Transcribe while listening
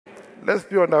Let's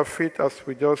be on our feet as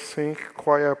we just sing.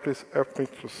 Choir, please help me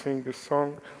to sing the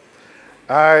song.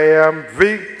 I am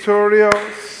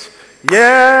victorious.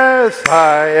 Yes,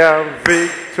 I am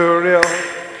victorious.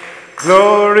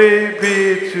 Glory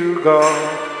be to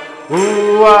God,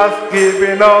 who has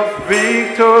given us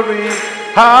victory.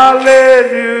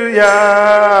 Hallelujah.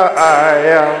 I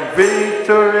am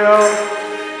victorious.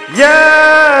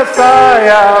 Yes, I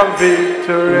am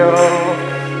victorious.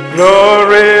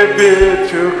 Glory be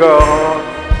to God,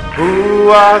 who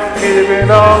has given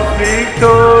us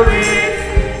victory.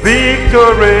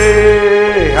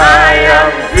 Victory, I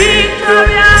am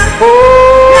victorious.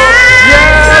 Oh,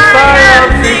 yes, I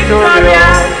am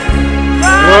victorious.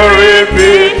 Glory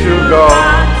be to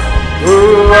God,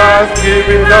 who has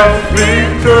given us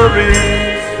victory.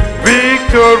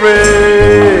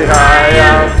 Victory, I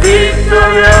am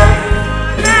victorious.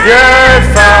 Yes,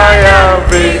 I am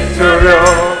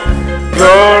victorious.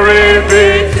 Glory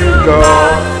be to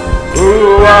God,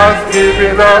 who has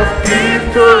given us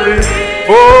victory.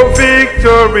 Oh,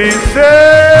 victory,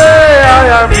 say, I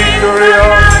am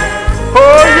victorious.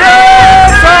 Oh,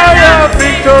 yes, I am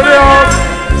victorious.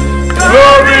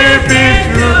 Glory be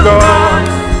to God,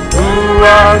 who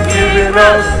has given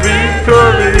us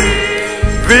victory.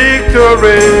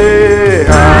 Victory,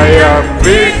 I am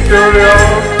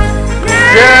victorious.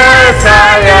 Yes,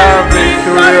 I am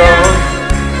victorious.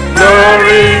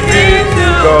 Glory be to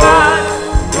God,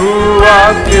 who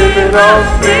has given us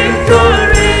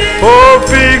victory. Oh,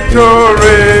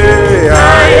 victory,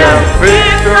 I am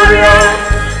victorious.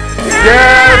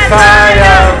 Yes, I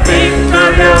am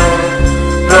victorious.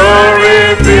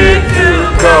 Glory be to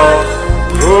God,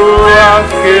 who has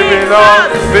given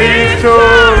us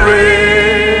victory.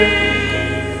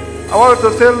 I want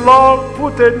to say, Lord,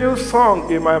 put a new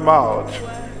song in my mouth.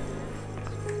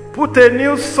 Put a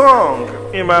new song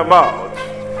in my mouth.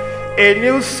 A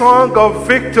new song of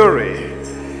victory.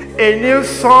 A new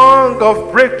song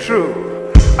of breakthrough.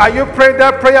 Are you praying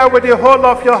that prayer with the whole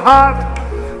of your heart?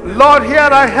 Lord, here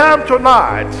I am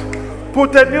tonight.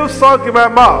 Put a new song in my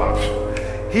mouth.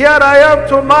 Here I am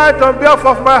tonight on behalf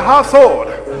of my household.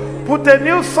 Put a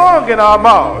new song in our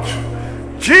mouth.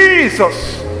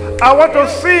 Jesus, I want to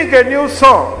sing a new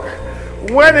song.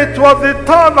 When it was the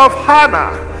turn of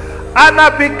Hannah,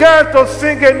 Hannah began to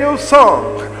sing a new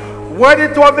song. When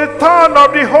it was the turn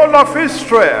of the whole of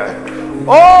Israel,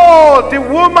 oh, the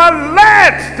woman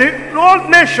led the whole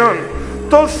nation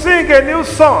to sing a new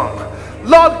song.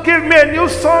 Lord, give me a new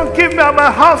song. Give me and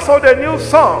my household a new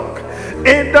song.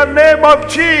 In the name of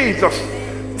Jesus.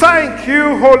 Thank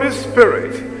you, Holy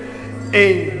Spirit.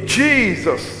 In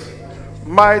Jesus'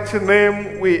 mighty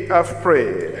name we have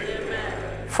prayed.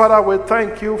 Amen. Father, we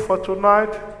thank you for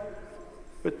tonight.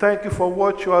 We thank you for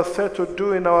what you are set to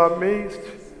do in our midst.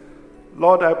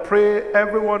 Lord, I pray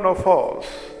every one of us,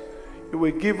 you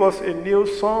will give us a new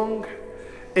song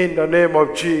in the name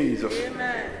of Jesus.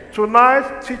 Amen.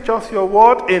 Tonight, teach us your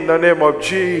word in the name of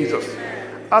Jesus.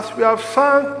 Amen. As we have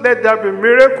sung, let there be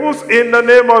miracles in the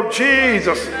name of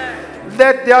Jesus. Amen.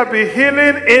 Let there be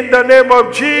healing in the name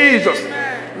of Jesus.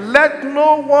 Amen. Let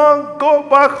no one go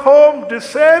back home the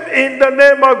same in the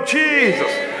name of Jesus.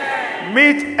 Amen.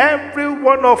 Meet every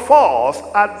one of us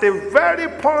at the very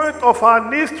point of our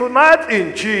needs tonight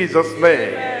in Jesus'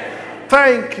 name. Amen.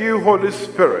 Thank you, Holy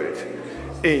Spirit.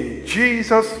 In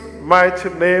Jesus' mighty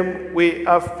name we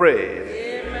have prayed.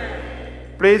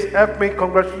 Amen. Please help me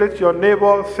congratulate your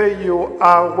neighbor. Say you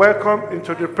are welcome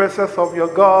into the presence of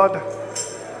your God,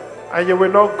 and you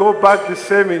will not go back the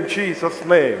same in Jesus'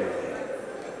 name.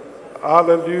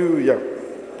 Hallelujah.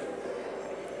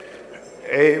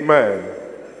 Amen.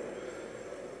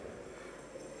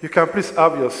 You can please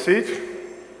have your seat.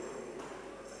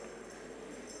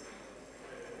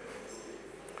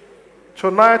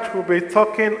 Tonight we'll be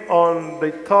talking on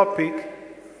the topic,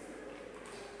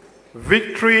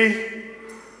 victory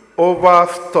over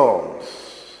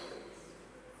storms.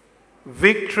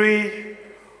 Victory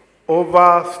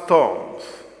over storms.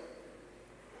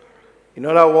 In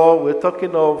other words, we're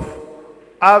talking of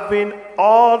having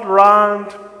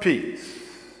all-round peace.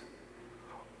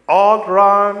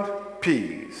 All-round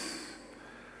peace.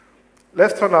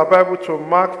 Let's turn our Bible to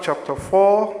Mark chapter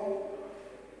 4.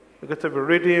 We're going to be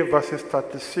reading verses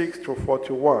 36 to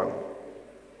 41.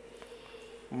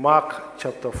 Mark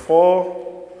chapter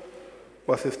 4,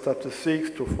 verses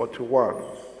 36 to 41.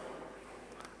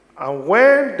 And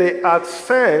when they had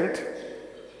sent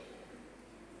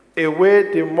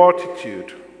away the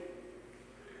multitude,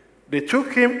 they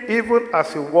took him even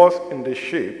as he was in the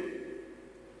ship.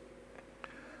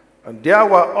 And there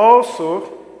were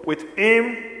also with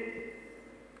him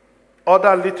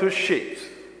other little ships.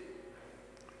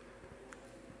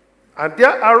 And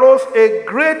there arose a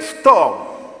great storm.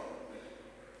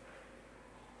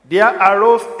 There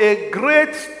arose a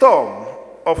great storm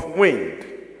of wind,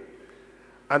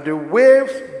 and the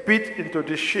waves beat into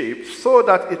the ship so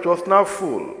that it was now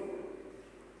full.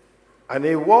 And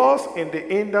he was in the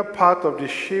inner part of the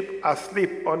ship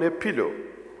asleep on a pillow.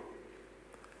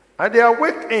 And they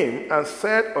awaked him and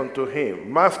said unto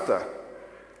him, Master,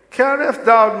 carest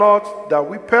thou not that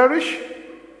we perish?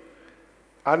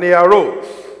 And he arose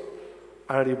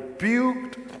and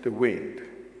rebuked the wind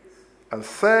and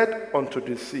said unto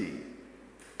the sea,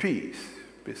 Peace,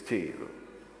 be still.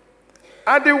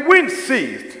 And the wind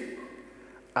ceased,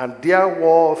 and there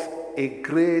was a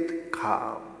great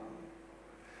calm.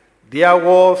 There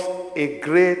was a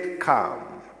great calm.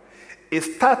 It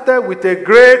started with a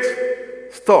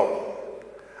great storm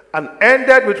and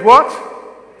ended with what?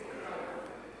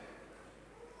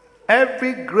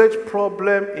 Every great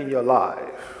problem in your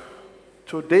life,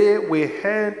 today we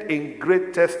end in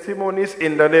great testimonies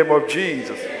in the name of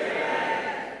Jesus.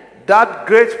 That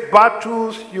great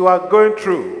battles you are going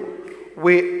through,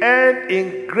 we end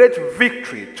in great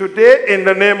victory today in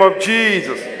the name of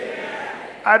Jesus.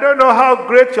 I don't know how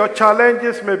great your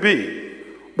challenges may be,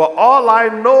 but all I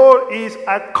know is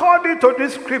according to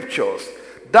these scriptures,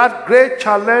 that great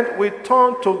challenge will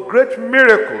turn to great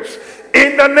miracles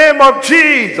in the name of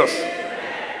Jesus.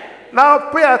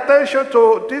 Now pay attention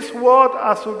to this word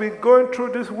as we'll be going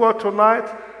through this word tonight.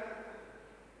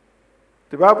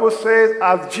 The Bible says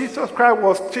as Jesus Christ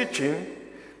was teaching,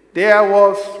 there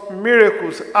was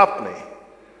miracles happening.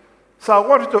 So I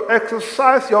want you to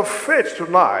exercise your faith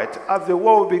tonight as the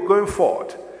word will be going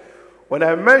forward. When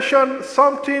I mention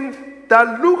something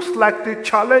that looks like the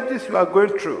challenges you are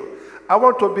going through, I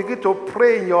want to begin to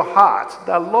pray in your heart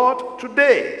that, Lord,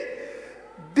 today,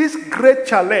 this great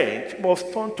challenge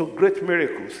must turn to great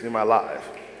miracles in my life.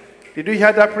 Did you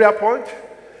hear that prayer point?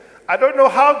 I don't know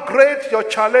how great your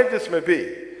challenges may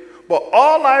be, but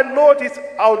all I know is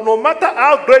no matter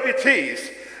how great it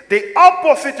is, the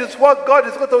opposite is what God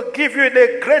is going to give you in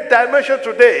a great dimension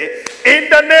today in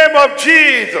the name of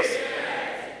Jesus.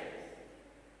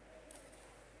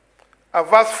 And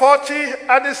verse 40,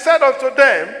 and he said unto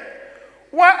them,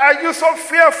 why are you so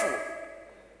fearful?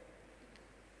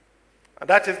 And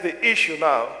that is the issue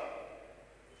now.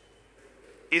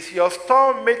 Is your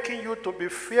storm making you to be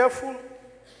fearful?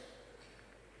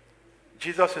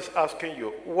 Jesus is asking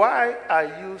you, why are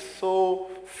you so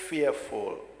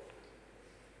fearful?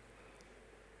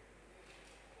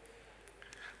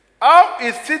 How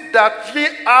is it that ye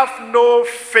have no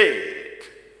faith?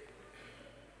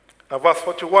 And verse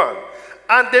 41,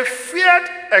 and they feared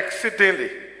exceedingly,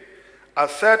 and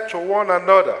said to one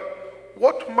another,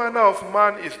 what manner of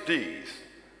man is this,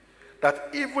 that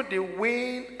even the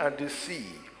wind and the sea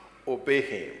obey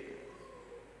him?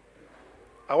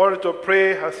 I want you to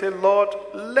pray and say, Lord,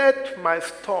 let my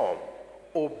storm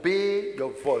obey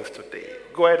your voice today.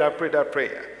 Go ahead and pray that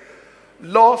prayer.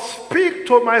 Lord, speak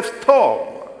to my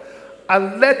storm,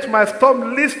 and let my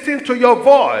storm listen to your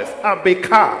voice and be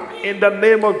calm in the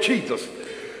name of Jesus.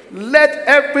 Let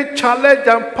every challenge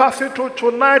I'm passing through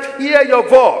tonight hear your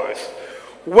voice.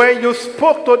 When you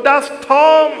spoke to that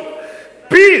storm,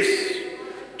 peace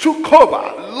took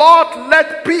over. Lord,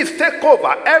 let peace take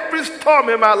over every storm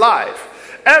in my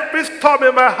life, every storm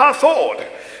in my household.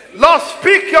 Lord,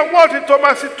 speak your word into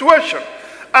my situation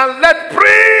and let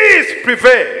peace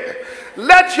prevail.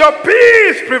 Let your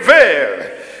peace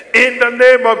prevail in the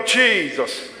name of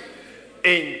Jesus.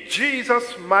 In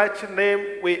Jesus' mighty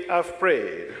name we have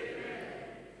prayed.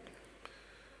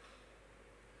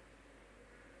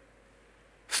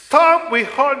 Storm, we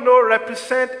all know,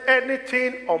 represent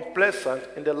anything unpleasant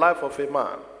in the life of a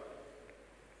man.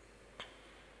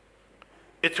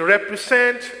 It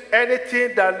represents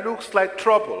anything that looks like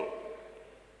trouble,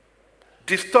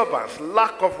 disturbance,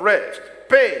 lack of rest,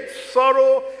 pain,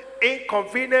 sorrow,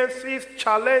 inconveniences,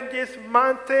 challenges,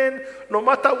 mountain, no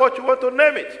matter what you want to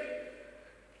name it.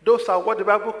 Those are what the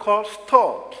Bible calls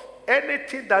storms.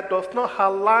 Anything that does not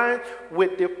align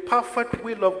with the perfect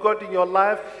will of God in your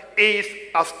life is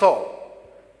a storm.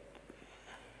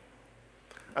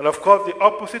 And of course, the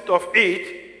opposite of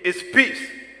it is peace.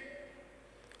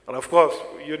 And of course,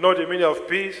 you know the meaning of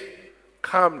peace: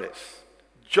 calmness,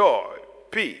 joy,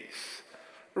 peace,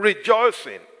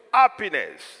 rejoicing,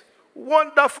 happiness,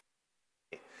 wonderful,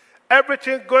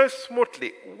 everything going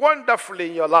smoothly,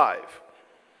 wonderfully in your life.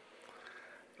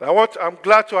 I'm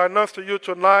glad to announce to you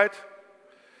tonight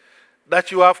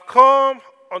that you have come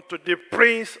unto the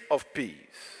Prince of Peace.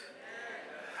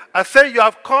 I say you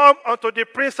have come unto the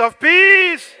Prince of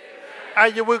Peace,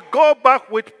 and you will go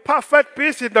back with perfect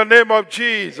peace in the name of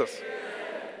Jesus.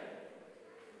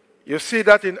 You see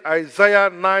that in Isaiah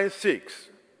 9:6.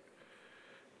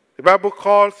 The Bible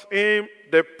calls him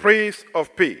the Prince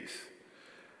of Peace.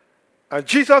 And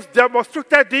Jesus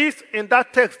demonstrated this in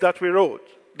that text that we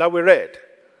read.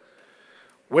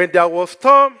 When there was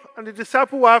storm and the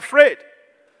disciples were afraid.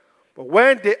 But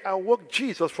when they awoke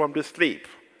Jesus from the sleep,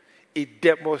 he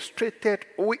demonstrated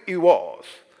who he was.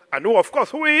 And who, of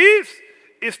course, who he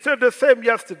is still the same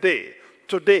yesterday,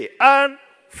 today, and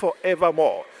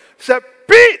forevermore. So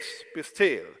peace be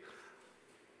still.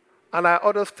 And I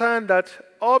understand that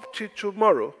up to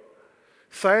tomorrow,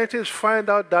 scientists find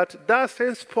out that that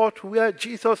same spot where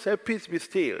Jesus said, peace be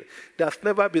still, there's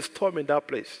never been storm in that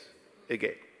place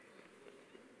again.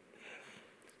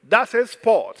 That same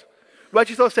spot where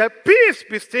Jesus said, peace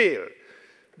be still,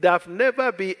 there have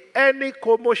never been any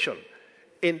commotion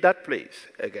in that place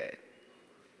again.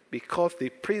 Because the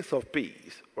Prince of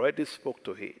Peace already spoke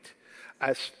to it.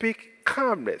 I speak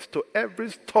calmness to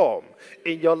every storm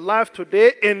in your life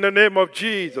today in the name of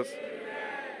Jesus. Amen.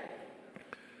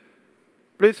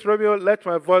 Please, Romeo, let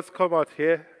my voice come out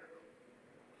here.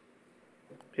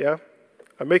 Yeah?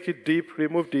 I make it deep,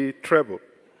 remove the treble.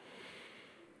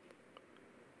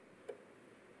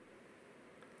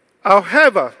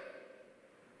 However,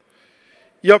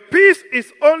 your peace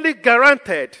is only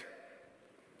guaranteed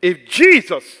if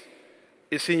Jesus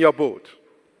is in your boat.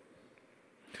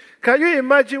 Can you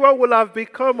imagine what would have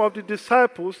become of the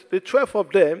disciples, the 12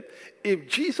 of them, if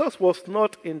Jesus was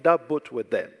not in that boat with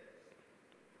them?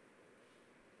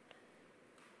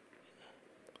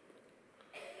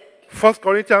 1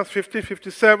 Corinthians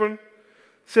 15:57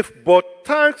 says, but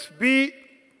thanks be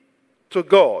to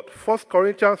God. 1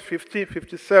 Corinthians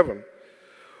 15:57.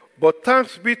 But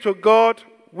thanks be to God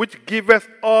which giveth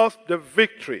us the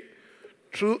victory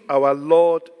through our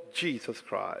Lord Jesus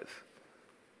Christ.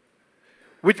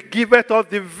 Which giveth us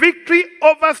the victory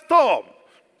over storm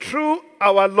through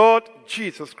our Lord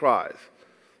Jesus Christ.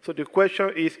 So the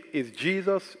question is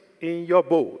Jesus in your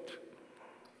boat?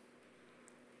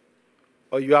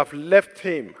 Or you have left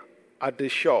him at the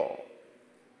shore?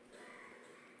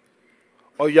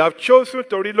 Or you have chosen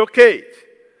to relocate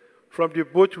from the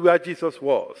boat where Jesus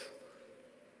was,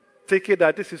 thinking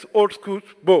that this is old school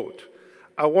boat.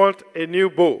 I want a new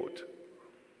boat.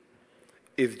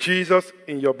 Is Jesus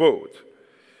in your boat?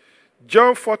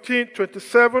 John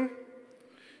 14:27.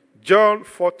 John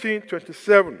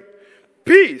 14:27.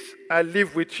 Peace I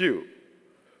leave with you.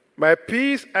 My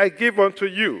peace I give unto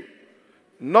you.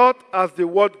 Not as the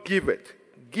world giveth,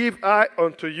 give I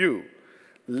unto you.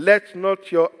 Let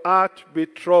not your heart be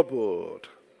troubled,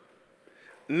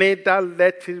 neither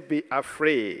let it be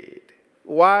afraid.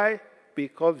 Why?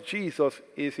 Because Jesus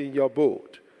is in your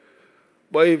boat.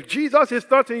 But if Jesus is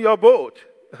not in your boat,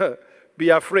 be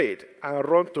afraid and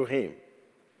run to him.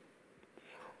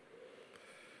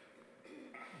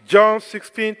 John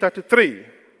 16:33.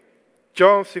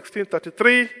 John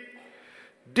 16:33.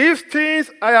 These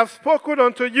things I have spoken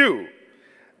unto you,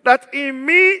 that in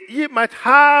me ye might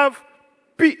have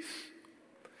peace.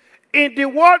 In the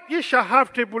world ye shall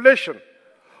have tribulation,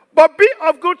 but be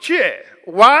of good cheer.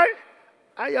 Why?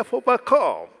 I have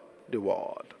overcome the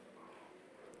world.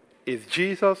 Is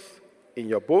Jesus in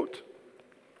your boat?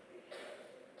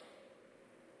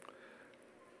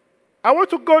 I want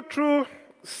to go through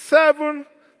 7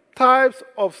 types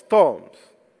of storms.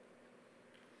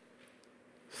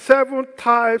 7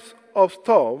 types of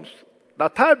storms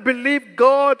that I believe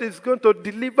God is going to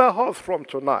deliver us from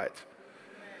tonight.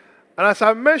 And as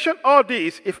I mentioned all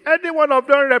this, if any one of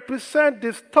them represent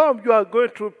the storm you are going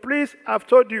through, please, I've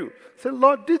told you, say,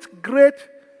 Lord, this great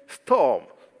storm,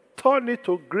 turn it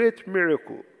to great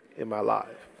miracle in my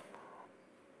life.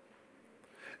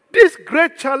 These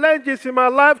great challenges in my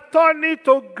life, turn it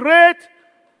to great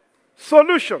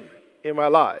solution in my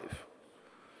life.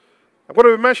 I'm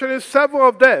going to be mentioning 7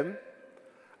 of them,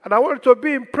 and I want you to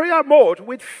be in prayer mode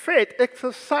with faith,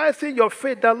 exercising your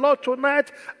faith that, Lord,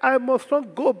 tonight I must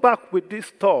not go back with this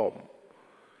storm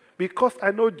because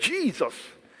I know Jesus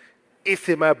is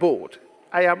in my boat.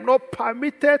 I am not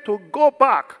permitted to go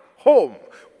back home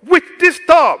with this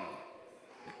storm.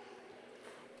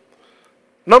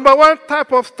 Number 1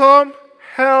 type of storm,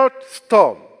 health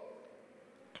storm.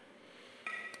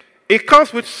 It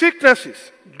comes with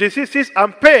sicknesses, diseases,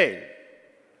 and pain.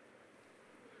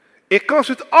 It comes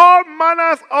with all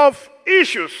manners of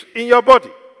issues in your body.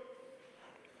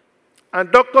 And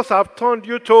doctors have turned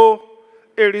you to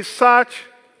a research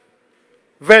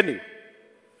venue,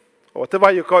 or whatever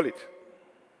you call it.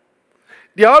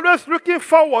 They are always looking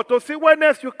forward to see when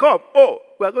next you come. Oh,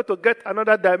 we are going to get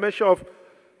another dimension of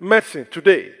medicine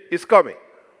today. It's coming.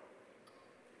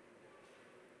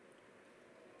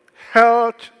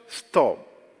 Health storm.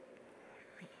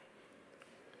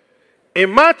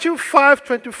 In Matthew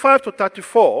 5:25 to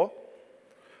 34,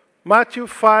 Matthew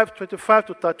 5:25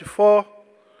 to 34,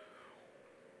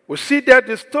 we see there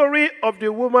the story of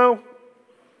the woman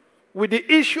with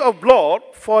the issue of blood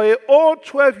for a whole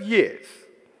 12 years.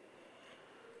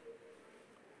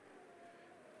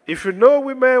 If you know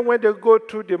women when they go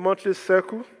through the monthly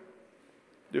cycle,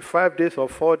 the 5 days or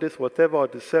 4 days, whatever, or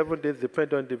the 7 days,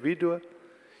 depending on the individual,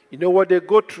 you know what they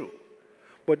go through.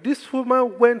 But this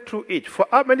woman went through it for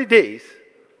how many days?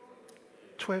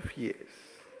 12 years.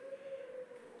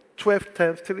 12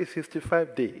 times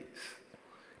 365 days.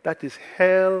 That is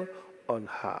hell on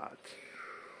earth.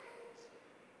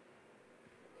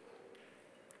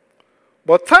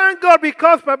 But thank God,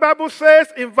 because my Bible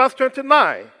says in verse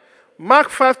 29, Mark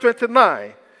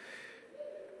 5:29,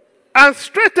 and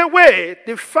straightway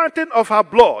the fountain of her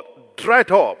blood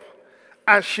dried up,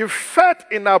 and she felt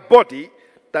in her body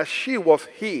that she was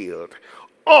healed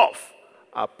of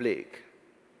her plague.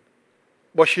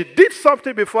 But she did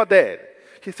something before then.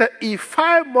 She said, if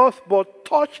I must but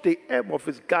touch the hem of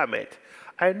his garment,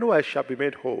 I know I shall be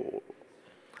made whole.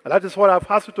 And that is what I've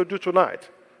asked you to do tonight.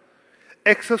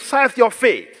 Exercise your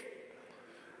faith.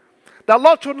 The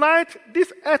Lord, tonight,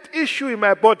 this health issue in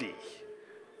my body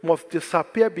must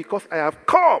disappear because I have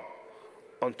come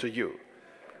unto you.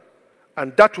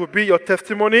 And that will be your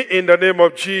testimony in the name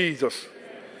of Jesus.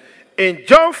 In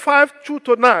John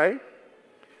 5:2-9,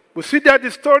 we see that the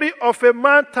story of a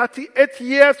man 38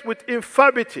 years with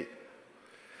infirmity.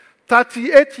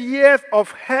 38 years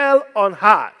of hell on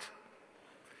earth.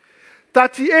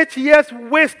 38 years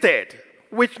wasted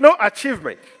with no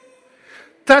achievement.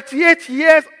 38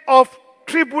 years of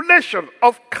tribulation,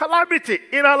 of calamity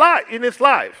in his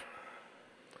life.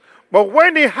 But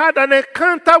when he had an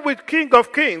encounter with King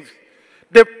of Kings,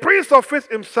 the Prince of Peace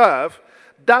himself,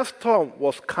 that storm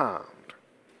was calmed.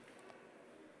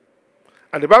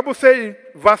 And the Bible says in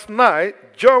verse 9,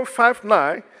 John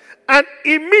 5:9, and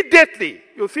immediately,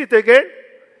 you see it again?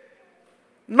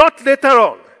 Not later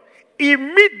on.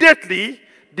 Immediately,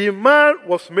 the man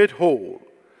was made whole.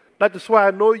 That is why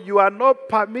I know you are not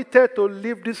permitted to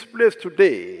leave this place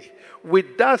today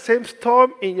with that same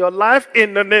storm in your life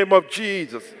in the name of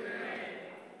Jesus.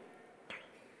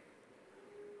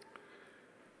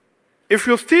 If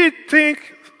you still think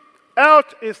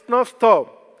health is not storm,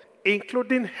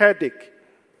 including headache,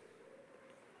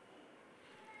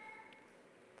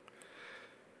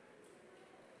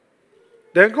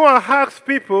 then go and ask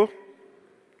people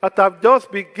that have just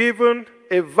been given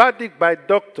a verdict by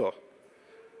doctor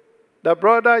that,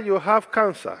 brother, you have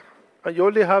cancer and you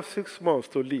only have 6 months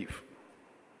to live.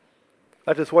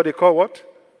 That is what they call what?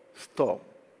 Storm.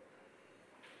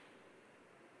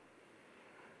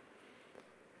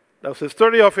 That's the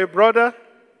story of a brother.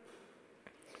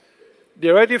 They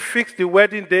already fixed the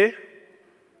wedding day.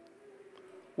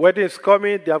 Wedding is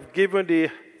coming. They have given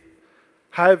the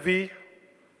IV.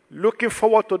 Looking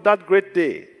forward to that great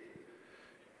day.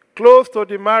 Close to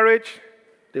the marriage,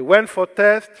 they went for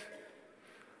test,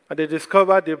 and they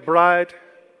discovered the bride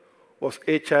was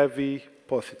HIV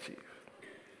positive.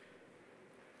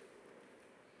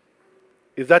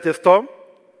 Is that a storm?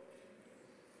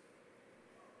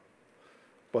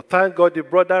 But thank God the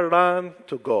brother ran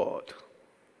to God.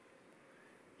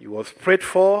 He was prayed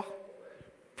for,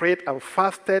 prayed and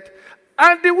fasted,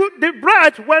 and the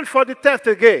bride went for the test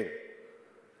again.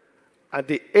 And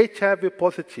the HIV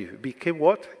positive became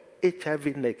what?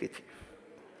 HIV negative.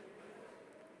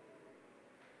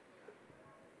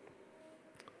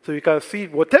 So you can see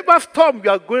whatever storm you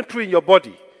are going through in your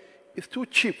body is too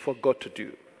cheap for God to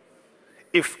do.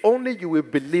 If only you will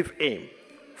believe Him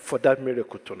for that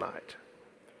miracle tonight.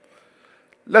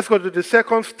 Let's go to the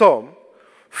second storm.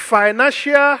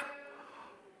 Financial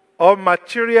or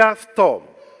material storm.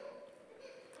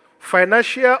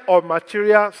 Financial or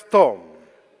material storm.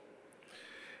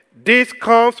 This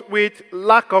comes with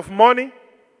lack of money,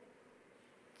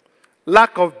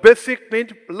 lack of basic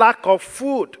need, lack of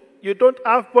food. You don't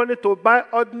have money to buy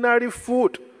ordinary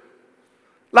food.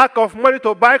 Lack of money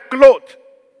to buy clothes.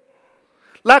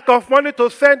 Lack of money to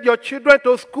send your children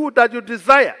to school that you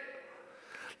desire.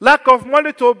 Lack of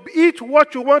money to eat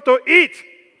what you want to eat.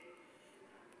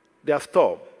 They are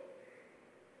storm.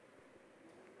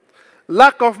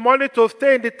 Lack of money to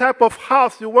stay in the type of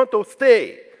house you want to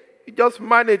stay. You just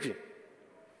manage it.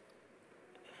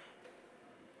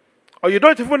 Or you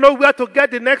don't even know where to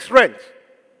get the next rent.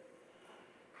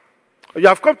 Or you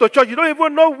have come to church, you don't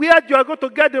even know where you are going to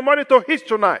get the money to eat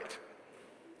tonight.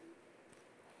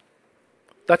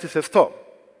 That is a storm.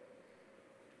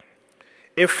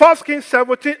 In 1 Kings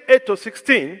 17,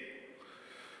 8-16,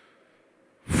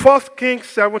 1 Kings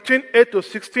 17, 8 to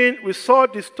 16, we saw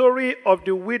the story of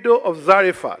the widow of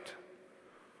Zarephath,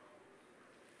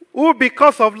 who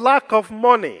because of lack of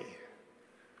money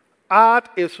had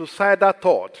a suicidal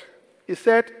thought. He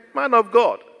said, man of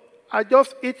God, I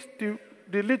just eat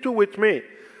the little with me,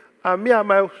 and me and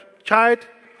my child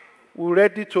were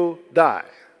ready to die.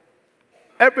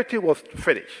 Everything was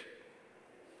finished.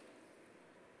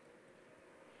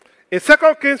 In 2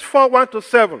 Kings 4, 1 to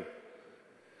 7,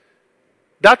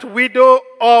 that widow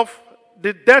of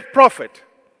the dead prophet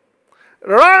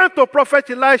ran to Prophet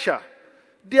Elisha.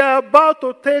 They are about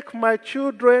to take my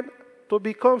children to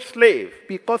become slaves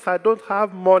because I don't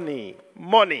have money.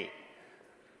 Money.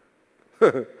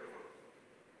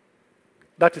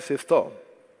 That is a storm.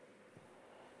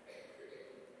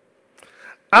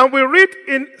 And we read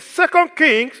in 2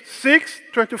 Kings 6,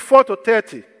 24 to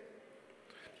 30,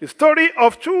 the story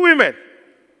of two women.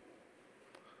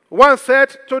 One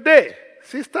said, today,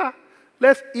 sister,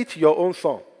 let's eat your own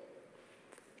son.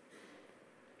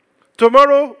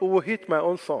 Tomorrow, we will eat my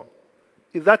own son.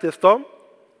 Is that a storm?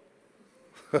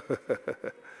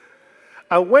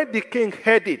 And when the king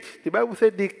heard it, the Bible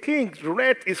said the king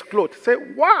rent his clothes.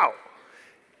 Said, wow,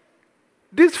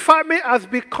 this family has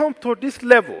become to this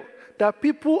level that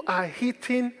people are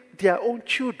eating their own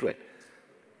children.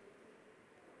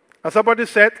 And somebody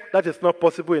said, that is not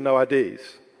possible in our days.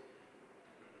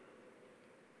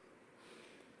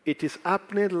 It is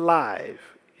happening live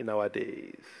in our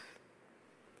days.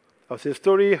 There was a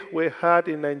story we had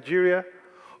in Nigeria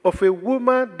of a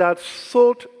woman that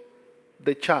sold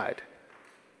the child.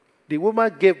 The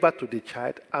woman gave birth to the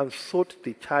child and sold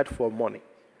the child for money.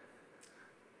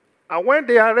 And when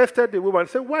they arrested the woman,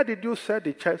 they said, why did you sell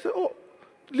the child? She said, oh,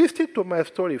 listen to my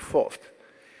story first.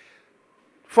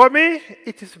 For me,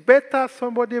 it is better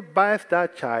somebody buys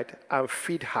that child and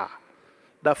feed her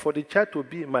than for the child to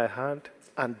be in my hand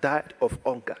and die of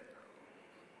hunger.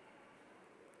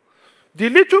 The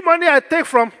little money I take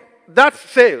from that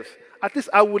sales, at least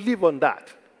I will live on that.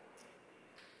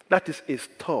 That is a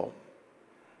storm.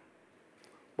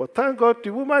 But thank God,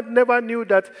 the woman never knew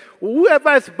that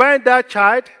whoever is buying that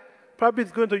child probably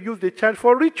is going to use the child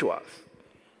for rituals.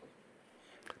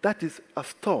 That is a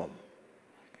storm.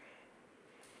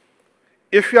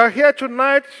 If you are here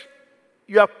tonight,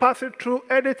 you are passing through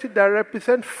anything that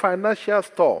represents financial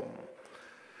storm,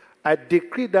 I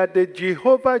decree that the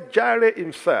Jehovah Jireh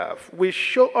himself will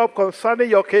show up concerning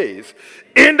your case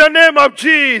in the name of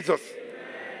Jesus.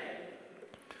 Amen.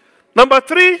 Number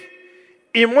 3,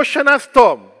 emotional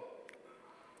storm.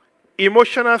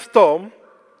 Emotional storm.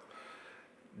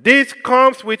 This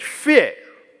comes with fear.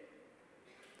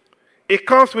 It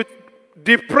comes with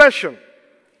depression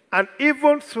and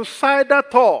even suicidal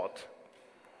thought.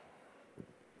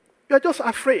 You're just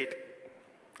afraid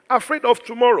of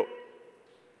tomorrow.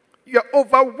 You're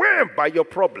overwhelmed by your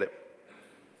problem.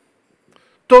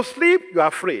 To sleep, you're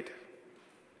afraid.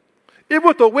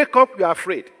 Even to wake up, you're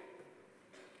afraid.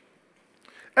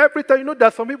 Every time, there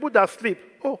are some people that sleep.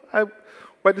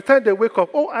 By the time they wake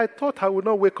up, I thought I would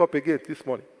not wake up again this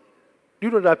morning. Do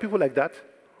you know there are people like that?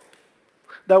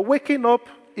 That waking up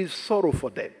is sorrow for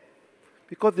them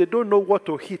because they don't know what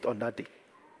to eat on that day.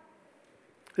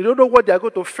 They don't know what they are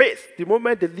going to face the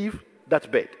moment they leave that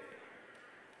bed.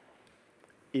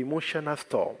 Emotional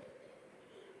storm.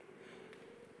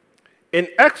 In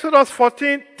Exodus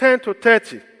 14, 10 to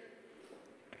 30,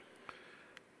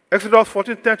 Exodus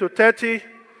 14, 10 to 30,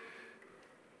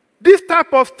 this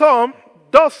type of storm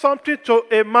does something to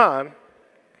a man.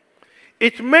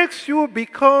 It makes you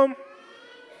become,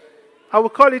 I will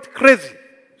call it crazy,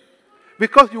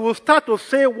 because you will start to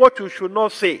say what you should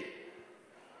not say.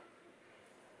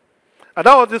 And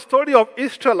that was the story of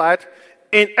Israelites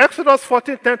in Exodus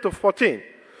 14, 10 to 14.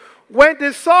 When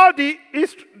they saw the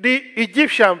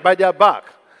Egyptian by their back,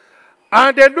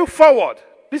 and they looked forward,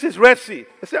 this is Red Sea.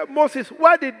 They said, Moses,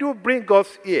 why did you bring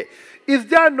us here? Is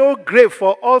there no grave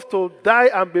for us to die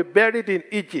and be buried in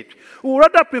Egypt? We would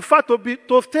rather prefer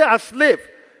to stay as slaves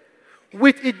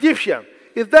with Egyptians.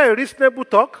 Is that a reasonable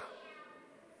talk?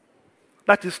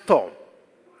 That is storm.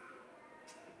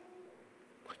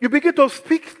 You begin to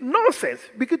speak nonsense,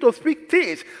 begin to speak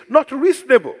things not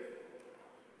reasonable,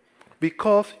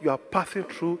 because you are passing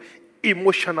through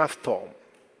emotional storm.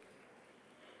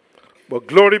 But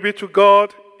glory be to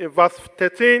God, in verse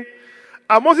 13,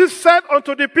 and Moses said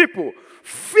unto the people,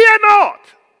 fear not.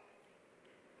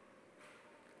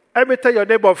 Let me tell your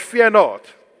neighbor, fear not.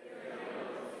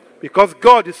 Because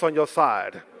God is on your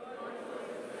side.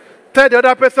 Tell the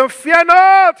other person, fear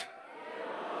not.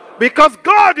 Because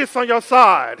God is on your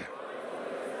side.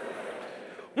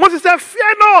 Moses said,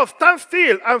 fear not, stand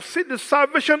still and see the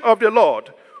salvation of the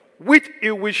Lord, which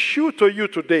he will shew to you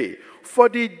today. For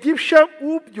the Egyptian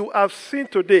whom you have seen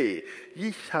today,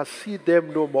 ye shall see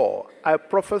them no more. I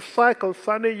prophesy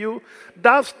concerning you,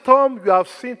 that storm you have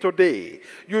seen today,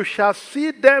 you shall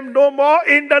see them no more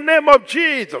in the name of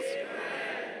Jesus. Amen.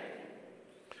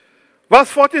 Verse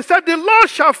 14 said, the Lord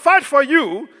shall fight for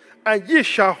you, and ye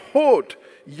shall hold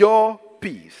your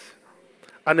peace.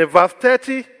 And in verse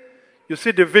 30, you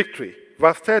see the victory.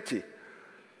 Verse 30.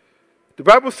 The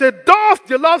Bible said, thus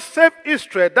the Lord saved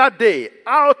Israel that day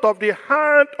out of the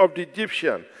hand of the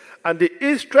Egyptian. And the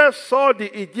Israel saw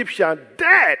the Egyptian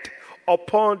dead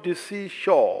upon the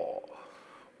seashore.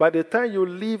 By the time you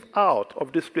leave out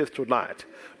of this place tonight,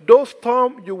 those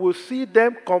storms, you will see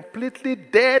them completely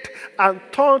dead and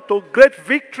turn to great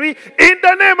victory in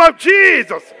the name of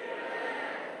Jesus.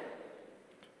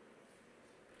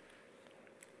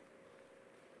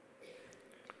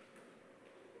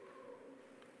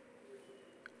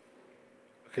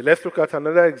 Okay, let's look at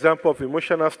another example of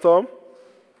emotional storm.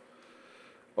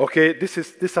 Okay, this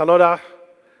is another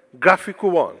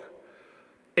graphical one.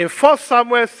 In 1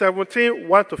 Samuel 17,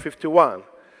 1-51,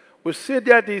 we see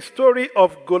there the story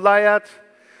of Goliath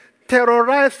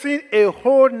terrorizing a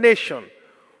whole nation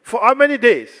for how many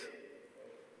days?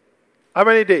 How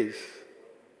many days?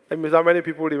 That means how many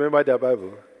people remember their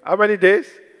Bible? How many days?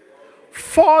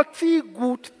 40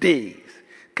 good days.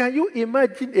 Can you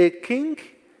imagine a king?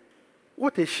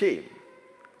 What a shame.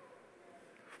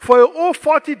 For a whole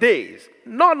 40 days,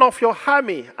 none of your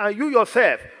army and you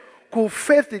yourself could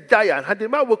face the giant. And the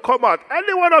man will come out.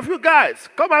 Any one of you guys,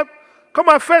 come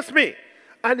and face me.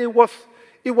 And it was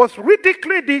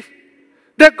ridiculing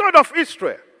the God of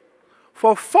Israel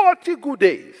for 40 good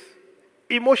days.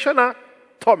 Emotional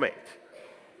torment.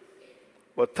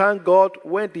 But thank God,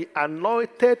 when the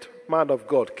anointed man of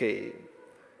God came,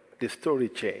 the story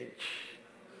changed.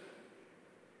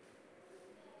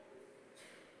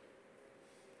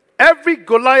 Every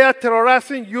Goliath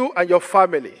terrorizing you and your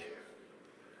family,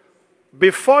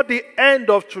 before the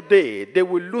end of today, they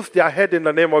will lose their head in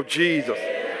the name of Jesus.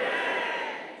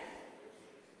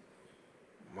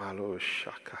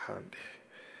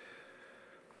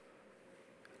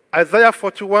 Isaiah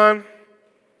 41,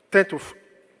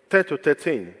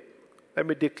 10-13. Let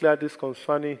me declare this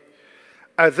concerning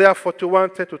Isaiah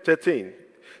 41, 10-13.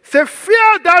 Say,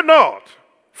 fear thou not,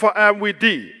 for I am with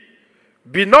thee.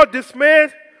 Be not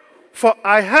dismayed, for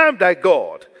I am thy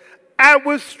God. I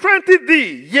will strengthen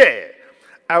thee, yea,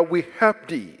 I will help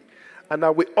thee, and I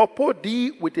will uphold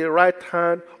thee with the right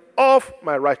hand of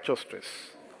my righteousness.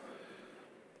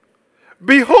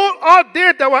 Behold, all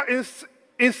they that were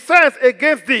incensed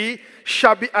against thee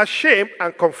shall be ashamed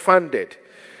and confounded.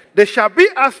 They shall be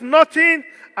as nothing,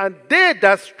 and they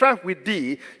that strive with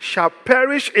thee shall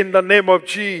perish in the name of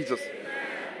Jesus.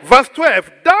 Amen. Verse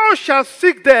 12, thou shalt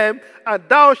seek them, and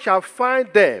thou shalt find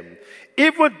them.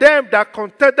 Even them that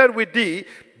contended with thee,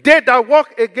 they that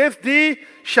walk against thee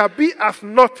shall be as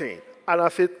nothing, and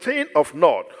as a thing of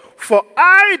naught. For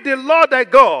I, the Lord thy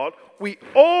God, will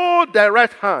hold thy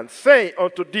right hand, saying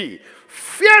unto thee,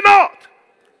 fear not,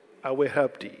 I will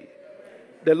help thee.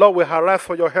 The Lord will arise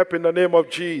for your help in the name of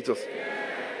Jesus. Amen.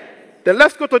 Then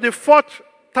let's go to the fourth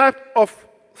type of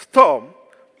storm,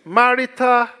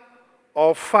 marital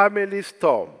or family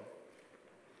storm.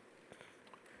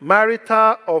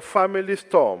 Marital or family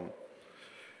storm.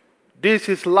 This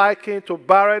is likened to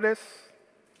barrenness,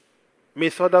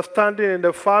 misunderstanding in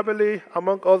the family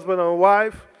among husband and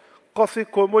wife, causing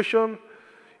commotion.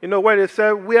 You know, when they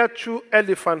say, where two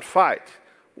elephants fight,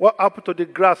 what happened to the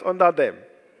grass under them?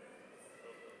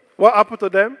 What happened to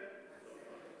them?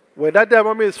 When that their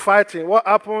mommy is fighting, what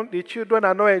happened? The children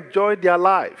are not enjoying their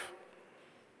life.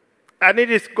 I need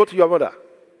to go to your mother.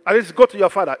 I need to go to your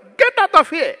father. Get out of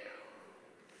here.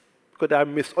 Because there are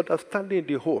misunderstanding in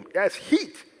the home. There's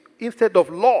heat instead of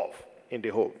love in the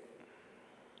home.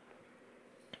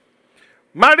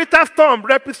 Marital storm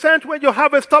represents when you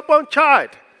have a stubborn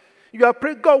child. You are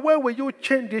praying, God, when will you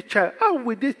change this child? How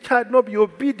will this child not be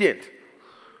obedient?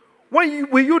 When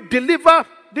will you deliver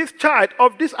this child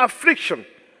of this affliction?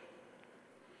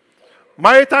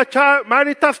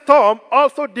 Marital storm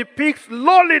also depicts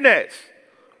loneliness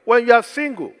when you are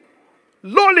single.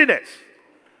 Loneliness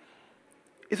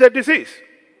is a disease.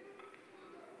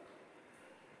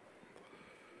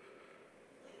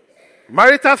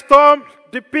 Marital storm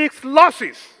depicts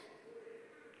losses.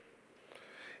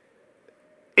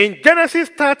 In Genesis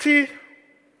 30,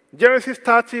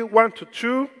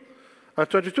 1-2, and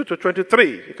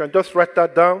 22-23, you can just write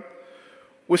that down.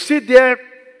 We see there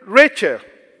Rachel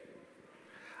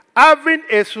having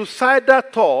a suicidal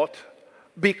thought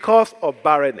because of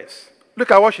barrenness.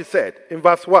 Look at what she said in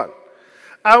verse 1.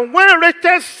 And when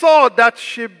Rachel saw that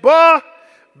she bare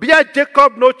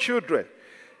Jacob no children,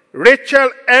 Rachel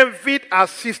envied her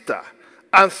sister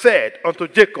and said unto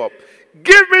Jacob,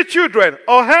 give me children,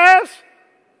 or else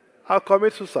I'll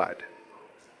commit suicide.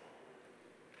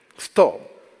 Storm.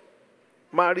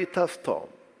 Marital storm.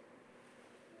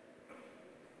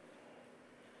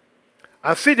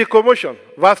 And see the commotion.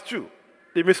 Verse 2.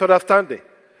 The misunderstanding.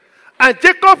 And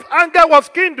Jacob's anger was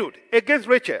kindled against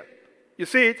Rachel. You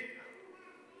see it?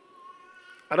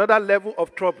 Another level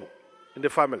of trouble in the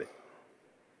family.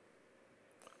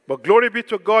 But glory be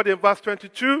to God in verse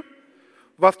 22.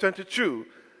 Verse 22.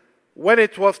 When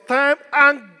it was time,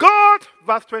 and God,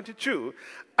 verse 22,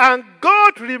 and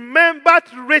God remembered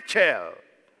Rachel.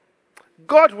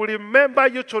 God will remember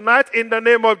you tonight in the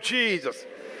name of Jesus.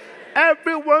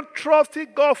 Everyone trusting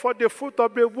God for the fruit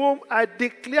of the womb, I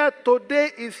declare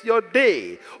today is your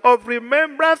day of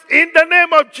remembrance in the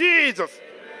name of Jesus.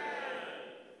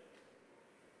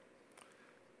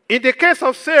 In the case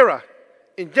of Sarah,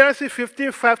 in Genesis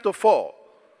 15, 5-4,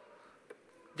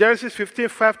 Genesis 15,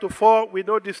 5-4, we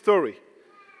know this story.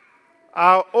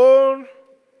 Our own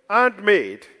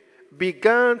handmaid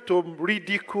began to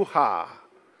ridicule her.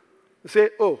 Say,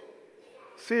 oh,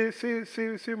 see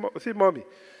mommy.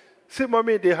 See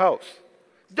mommy in the house.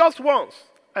 Just once,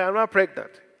 I am not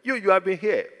pregnant. You have been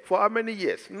here for how many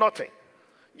years? Nothing.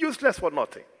 Useless for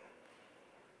nothing.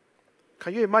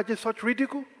 Can you imagine such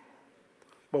ridicule?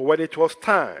 But when it was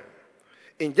time,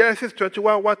 in Genesis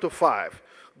 21, 1-5,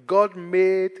 God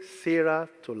made Sarah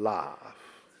to laugh.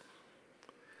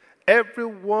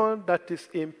 Everyone that is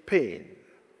in pain,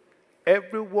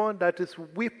 everyone that is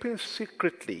weeping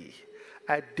secretly,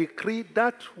 I decree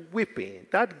that weeping,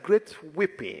 that great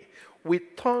weeping, we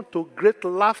turn to great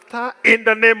laughter in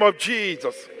the name of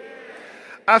Jesus.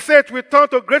 I said we turn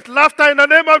to great laughter in the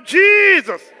name of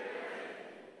Jesus.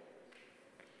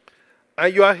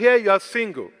 And you are here, you are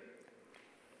single.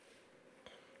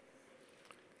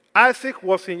 Isaac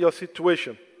was in your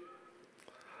situation.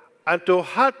 And to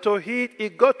hard to hit,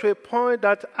 it got to a point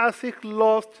that Isaac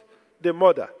lost the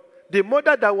mother. The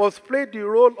mother that was playing the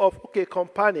role of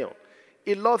companion.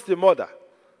 He lost the mother.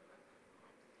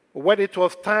 When it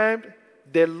was time,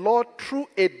 the Lord, through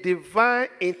a divine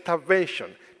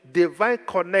intervention, divine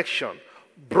connection,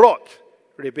 brought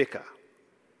Rebekah.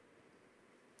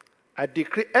 I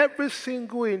decree every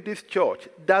single in this church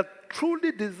that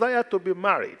truly desire to be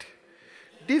married,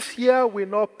 this year will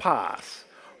not pass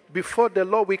before the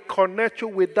Lord will connect you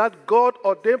with that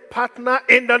God-ordained partner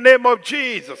in the name of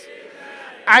Jesus.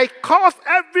 I cause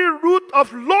every root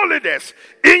of loneliness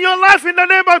in your life in the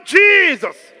name of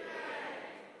Jesus.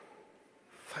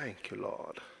 Thank you,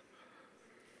 Lord.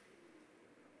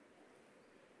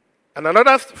 And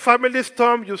another family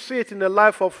storm, you see it in the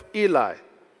life of Eli.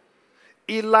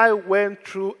 Eli went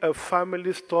through a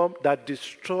family storm that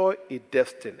destroyed his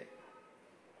destiny.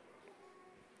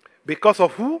 Because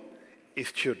of who?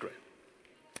 His children.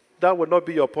 That will not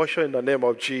be your portion in the name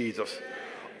of Jesus.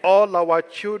 All our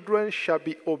children shall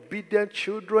be obedient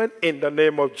children in the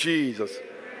name of Jesus.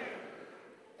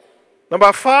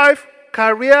 Number 5,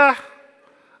 career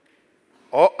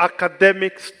or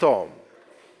academic storm.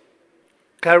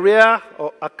 Career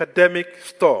or academic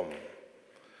storm.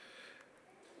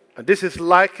 And this is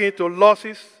likened to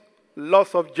losses,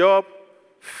 loss of job,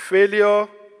 failure.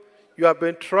 You have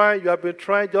been trying,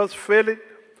 just failing.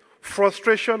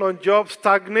 Frustration on job,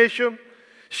 stagnation,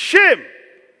 shame.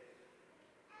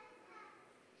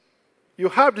 You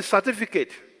have the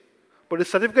certificate, but the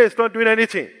certificate is not doing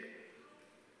anything.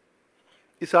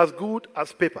 It's as good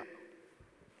as paper.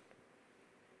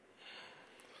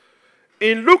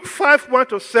 In Luke 5,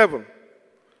 1-7,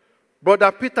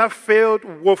 Brother Peter failed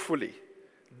woefully,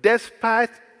 despite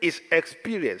his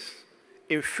experience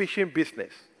in fishing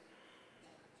business.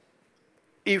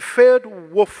 He failed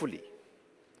woefully.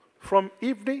 From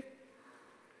evening,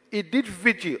 he did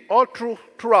vigil all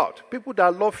throughout. People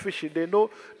that love fishing, they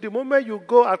know the moment you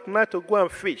go at night to go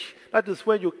and fish, that is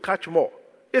when you catch more.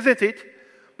 Isn't it?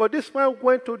 But this man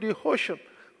went to the ocean,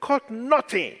 caught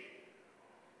nothing.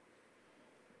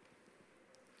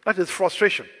 That is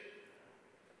frustration.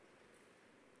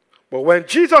 But when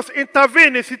Jesus intervened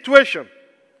in the situation,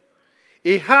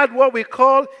 he had what we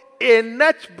call a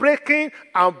net-breaking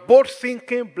and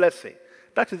boat-sinking blessing.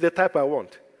 That is the type I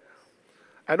want.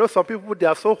 I know some people, they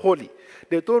are so holy.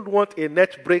 They don't want a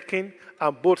net-breaking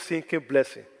and boat-sinking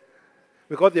blessing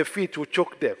because they feel it will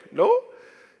choke them. No?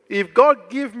 If God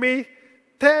give me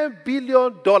 $10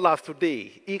 billion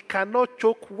today, he cannot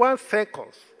choke 1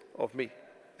 second of me.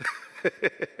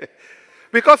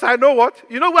 Because I know what?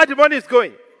 You know where the money is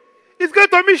going? It's going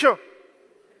to mission.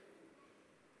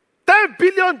 $10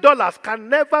 billion can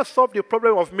never solve the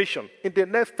problem of mission in the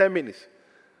next 10 minutes.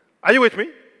 Are you with me?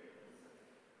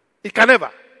 It can never.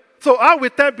 So how will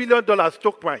 $10 billion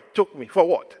choke me? For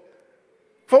what?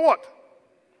 For what?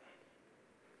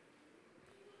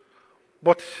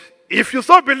 But if you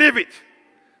so believe it,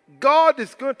 God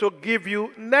is going to give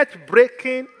you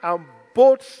net-breaking and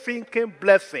boat-sinking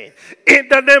blessing in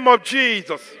the name of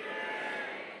Jesus.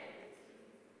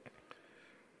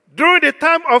 During the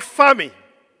time of famine,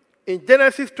 in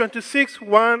Genesis 26,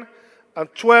 1 and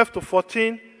 12 to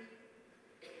 14,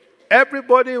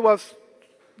 everybody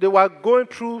they were going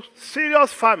through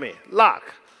serious famine, lack.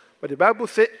 But the Bible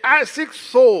says Isaac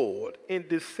sowed in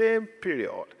the same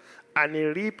period, and he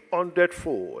reaped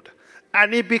 100-fold.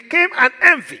 And he became an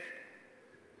envy.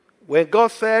 When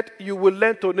God said, you will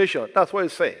lend to nations, that's what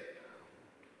he's saying.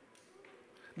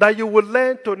 That you will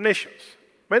lend to nations.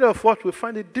 Many of us will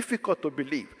find it difficult to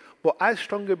believe, but I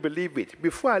strongly believe it.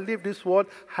 Before I leave this world,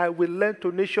 I will lend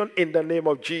to nations in the name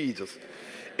of Jesus.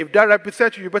 If that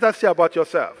represents you, you better say about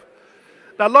yourself.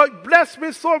 The Lord bless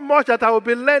me so much that I will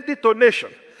be lending to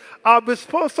nations. I'll be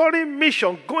sponsoring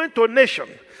mission, going to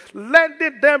nations,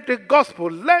 lending them the gospel,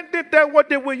 lending them what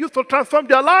they will use to transform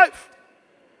their life.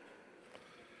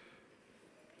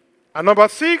 And number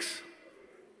 6,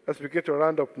 let's begin to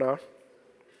round up now.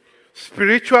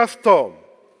 Spiritual storm.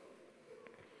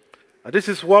 And this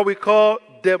is what we call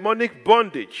demonic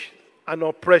bondage and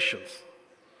oppressions.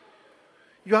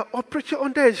 You are operating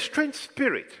under a strange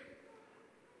spirit.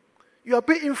 You are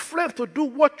being influenced to do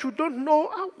what you don't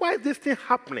know. Why is this thing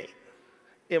happening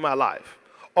in my life?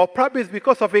 Or probably it's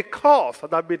because of a curse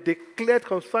that has been declared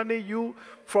concerning you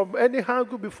from any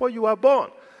angle before you were born.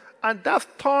 And that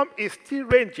storm is still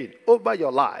raging over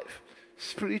your life.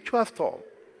 Spiritual storm.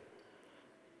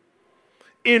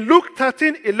 In Luke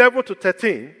 13, 11 to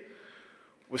 13,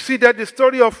 we see that the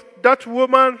story of that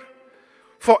woman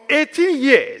for 18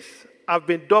 years have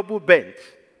been double bent.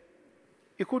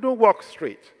 He couldn't walk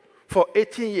straight for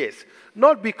 18 years.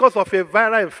 Not because of a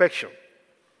viral infection.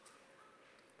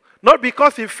 Not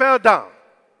because he fell down.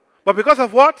 But because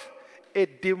of what? A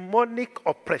demonic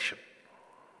oppression.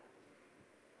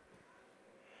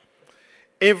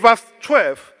 In verse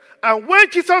 12, and when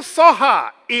Jesus saw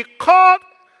her, he called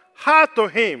her to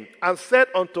him and said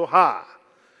unto her,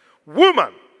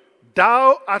 Woman,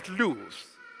 thou art loosed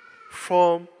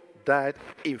from that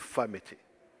infirmity.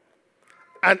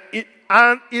 And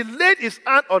he laid his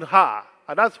hand on her.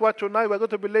 And that's why tonight we're going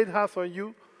to be laying hands on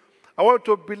you. I want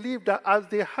to believe that as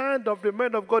the hand of the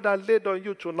man of God are laid on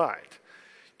you tonight,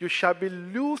 you shall be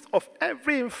loosed of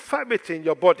every infirmity in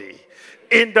your body.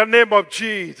 In the name of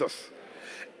Jesus.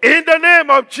 In the name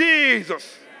of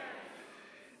Jesus.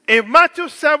 In Matthew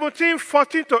 17,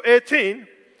 14 to 18,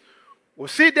 we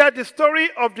see there the story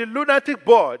of the lunatic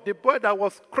boy, the boy that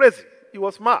was crazy. He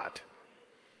was mad.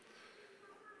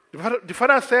 The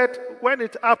father said when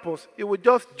it happens, he would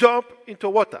just jump into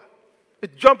water.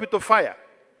 It jump into fire.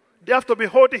 They have to be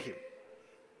holding him.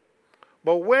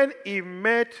 But when he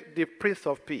met the Prince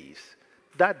of Peace,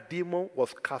 that demon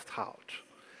was cast out.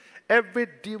 Every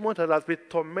demon that has been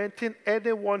tormenting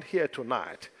anyone here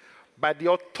tonight, by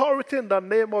the authority in the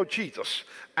name of Jesus,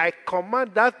 I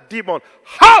command that demon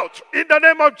out in the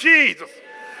name of Jesus.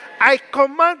 I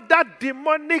command that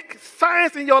demonic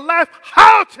signs in your life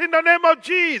out in the name of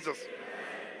Jesus.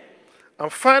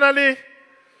 And finally,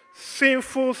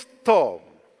 sinful storm.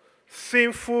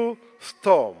 Sinful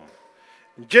storm.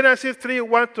 In Genesis 3,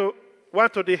 1 to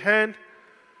the end,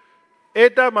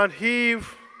 Adam and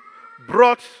Eve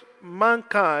brought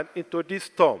mankind into this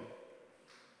storm.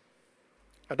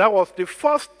 And that was the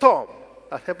first storm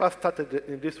that ever started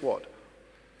in this world.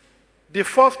 The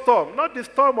first storm, not the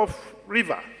storm of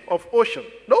river, of ocean.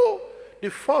 No, the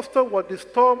first storm was the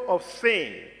storm of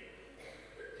sin.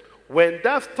 When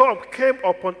that storm came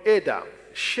upon Adam,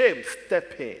 shame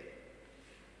stepped in.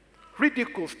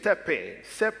 Ridicule stepped in.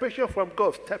 Separation from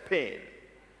God stepped in.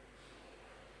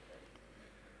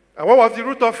 And what was the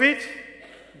root of it?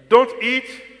 Don't eat.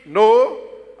 No,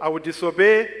 I will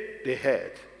disobey the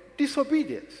head.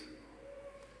 Disobedience.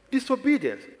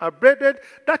 Disobedience. And brethren,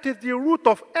 that is the root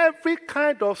of every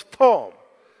kind of storm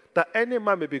that any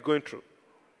man may be going through.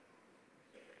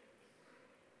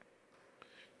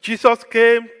 Jesus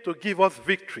came to give us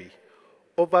victory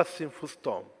over sinful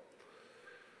storm.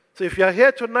 So if you are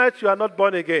here tonight, you are not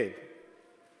born again.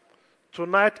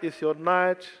 Tonight is your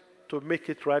night to make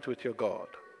it right with your God.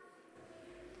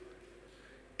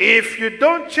 If you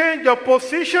don't change your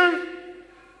position,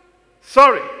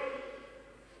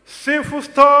 sinful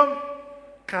storm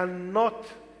cannot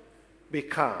be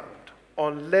calmed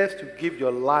unless you give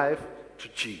your life to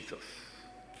Jesus.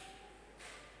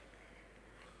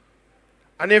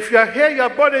 And if you are here, you are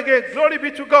born again, glory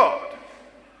be to God.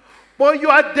 But you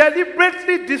are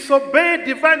deliberately disobeying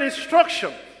divine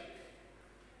instruction.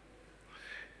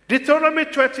 Deuteronomy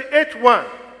 28:1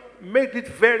 made it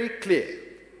very clear.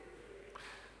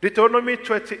 Deuteronomy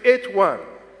 28:1.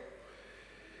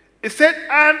 It said,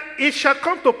 and it shall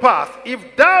come to pass,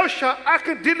 if thou shalt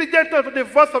hearken diligently unto the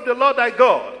voice of the Lord thy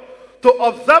God, to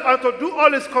observe and to do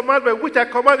all his commandments, which I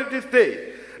command you this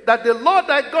day, that the Lord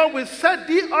thy God will set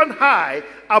thee on high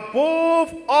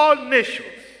above all nations.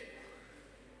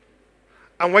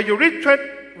 And when you read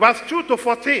verse 2 to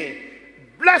 14,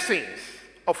 blessings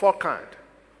of all kinds.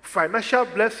 Financial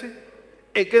blessing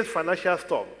against financial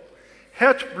storm.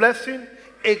 Health blessing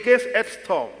against health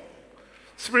storm.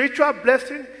 Spiritual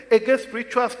blessing against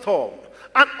spiritual storm.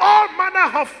 And all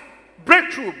manner of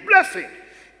breakthrough blessing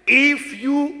if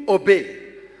you obey.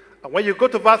 And when you go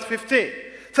to verse 15,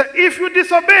 so if you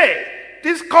disobey,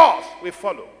 this curse will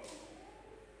follow.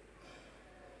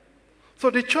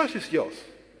 So the choice is yours.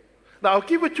 Now I'll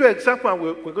give you two examples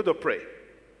and we're going to pray.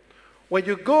 When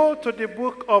you go to the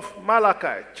book of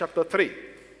Malachi, chapter 3,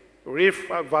 read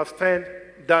verse 10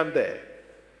 down there.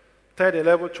 10,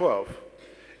 11, 12.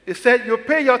 It said, you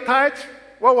pay your tithe,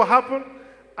 what will happen?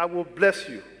 I will bless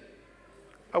you.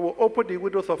 I will open the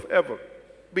windows of heaven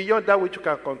beyond that which you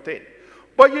can contain.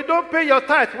 But you don't pay your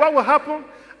tithe, what will happen?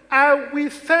 I will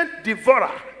send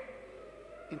devourer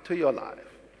into your life.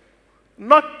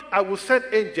 Not I will send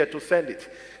angel to send it.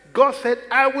 God said,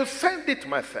 I will send it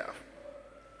myself.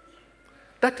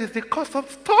 That is the cause of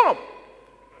storm.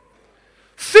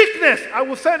 Sickness, I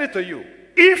will send it to you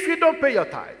if you don't pay your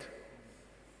tithe.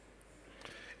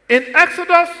 In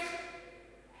Exodus,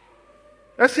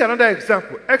 let's see another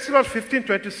example. Exodus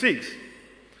 15:26.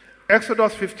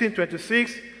 Exodus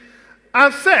 15:26.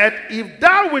 And said, if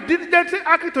thou wilt diligently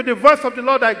hearken to the voice of the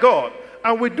Lord thy God,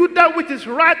 and will do that which is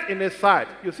right in his sight.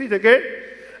 You see it again?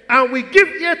 And we give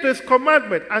ear to his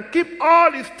commandment, and keep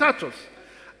all his statutes,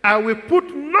 and will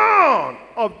put none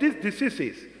of these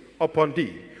diseases upon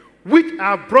thee, which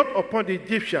are brought upon the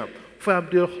Egyptians, for I am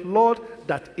the Lord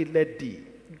that healeth thee.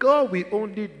 God will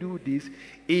only do this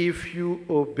if you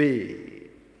obey.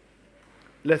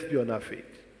 Let's be on our feet.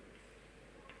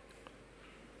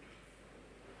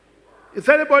 Is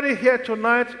anybody here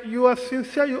tonight? You are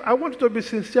sincere. I want you to be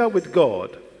sincere with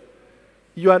God.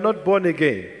 You are not born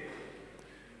again.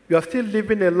 You are still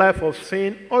living a life of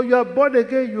sin, or you are born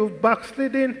again, you've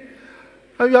backslidden,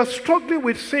 and you are struggling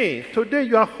with sin. Today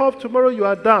you are up, tomorrow you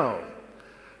are down.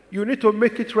 You need to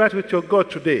make it right with your God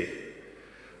today.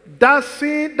 That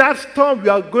sin, that storm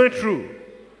you are going through,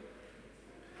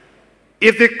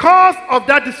 is the cause of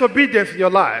that disobedience in your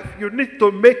life. You need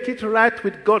to make it right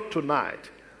with God tonight.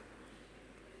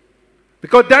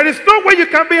 Because there is no way you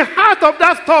can be out of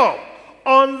that storm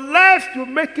unless you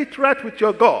make it right with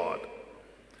your God.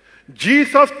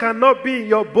 Jesus cannot be in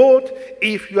your boat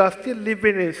if you are still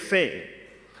living in sin.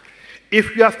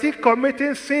 If you are still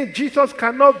committing sin, Jesus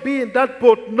cannot be in that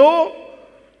boat. No,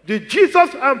 the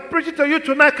Jesus I'm preaching to you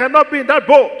tonight cannot be in that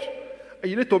boat. And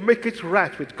you need to make it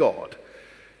right with God.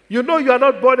 You know you are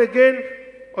not born again,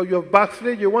 or you're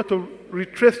backslidden, you want to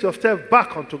retrace your step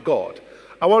back onto God.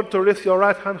 I want to raise your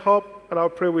right hand up, and I'll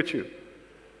pray with you.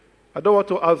 I don't want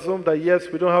to assume that, yes,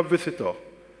 we don't have visitor.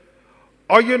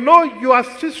 Or you know you are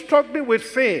still struggling with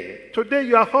sin. Today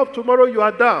you are up, tomorrow you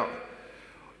are down.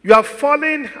 You are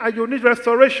falling and you need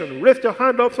restoration. Raise your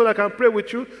hand up so that I can pray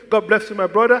with you. God bless you, my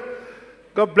brother.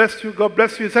 God bless you. God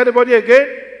bless you. Is anybody again?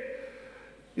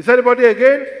 Is anybody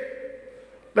again?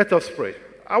 Let us pray.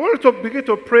 I want you to begin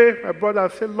to pray, my brother,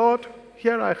 and say, Lord,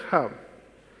 here I am.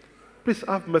 Please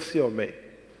have mercy on me.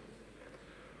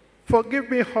 Forgive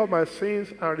me all my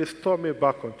sins and restore me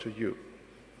back unto you.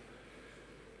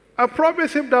 I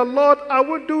promise him that, Lord, I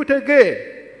will do it again.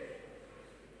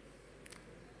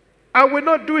 I will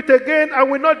not do it again. I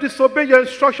will not disobey your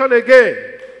instruction again.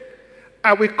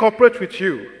 I will cooperate with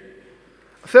you.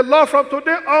 I said, Lord, from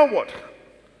today onward,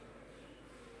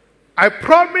 I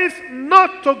promise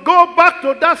not to go back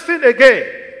to that sin again.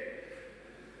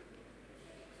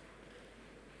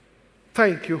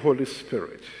 Thank you, Holy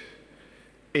Spirit.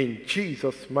 In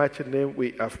Jesus' mighty name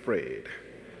we have prayed.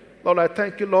 Lord, I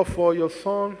thank you, Lord, for your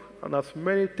son, and as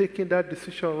many taking that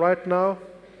decision right now,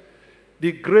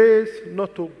 the grace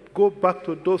not to go back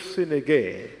to those sin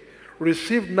again.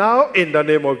 Receive now in the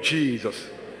name of Jesus.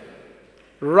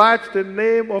 Write the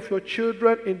name of your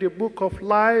children in the book of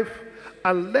life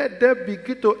and let them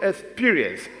begin to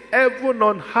experience heaven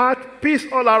on earth, peace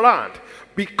all around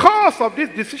because of this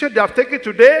decision they have taken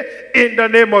today in the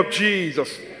name of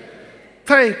Jesus.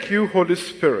 Thank you, Holy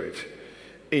Spirit.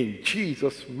 In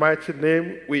Jesus' mighty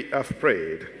name we have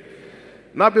prayed.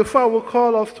 Now before we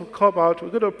call us to come out, we're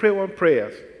going to pray one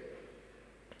prayer.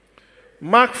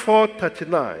 Mark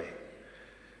 4:39.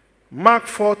 Mark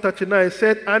 4:39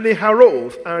 said, and he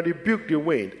arose and rebuked the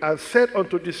wind and said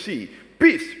unto the sea,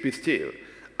 peace, be still.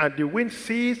 And the wind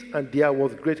ceased and there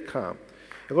was great calm.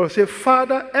 I'm going to say,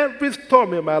 Father, every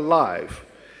storm in my life,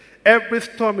 every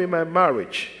storm in my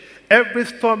marriage, every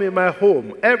storm in my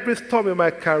home, every storm in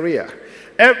my career,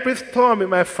 every storm in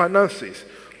my finances,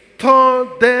 turn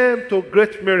them to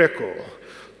great miracle.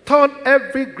 Turn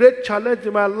every great challenge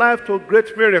in my life to a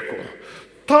great miracle.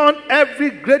 Turn every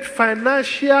great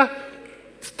financial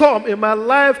storm in my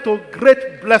life to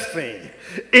great blessing.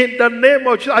 In the name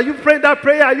of Jesus. Are you praying that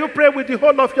prayer? Are you praying with the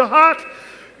whole of your heart?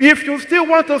 If you still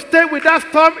want to stay with that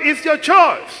storm, it's your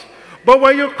choice. But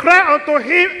when you cry unto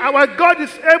him, our God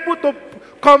is able to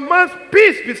command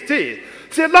peace, be still.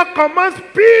 Say, Lord, command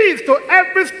peace to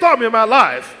every storm in my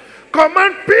life.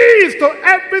 Command peace to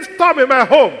every storm in my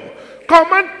home.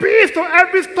 Command peace to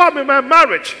every storm in my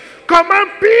marriage.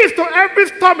 Command peace to every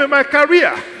storm in my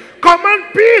career. Command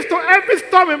peace to every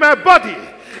storm in my body.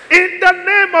 In the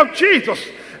name of Jesus,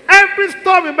 every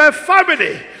storm in my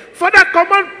family, Father,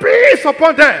 command peace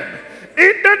upon them.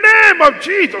 In the name of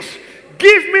Jesus,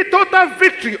 give me total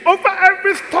victory over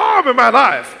every storm in my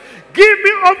life. Give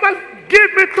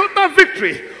me total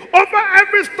victory over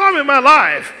every storm in my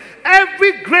life.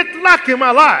 Every great lack in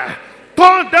my life,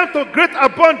 turn them to great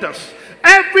abundance.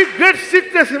 Every great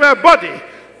sickness in my body,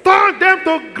 turn them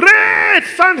to great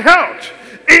sound health.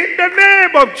 In the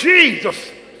name of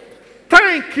Jesus.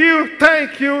 Thank you,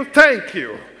 thank you, thank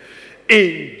you.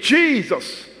 In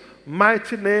Jesus'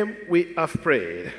 mighty name we have prayed.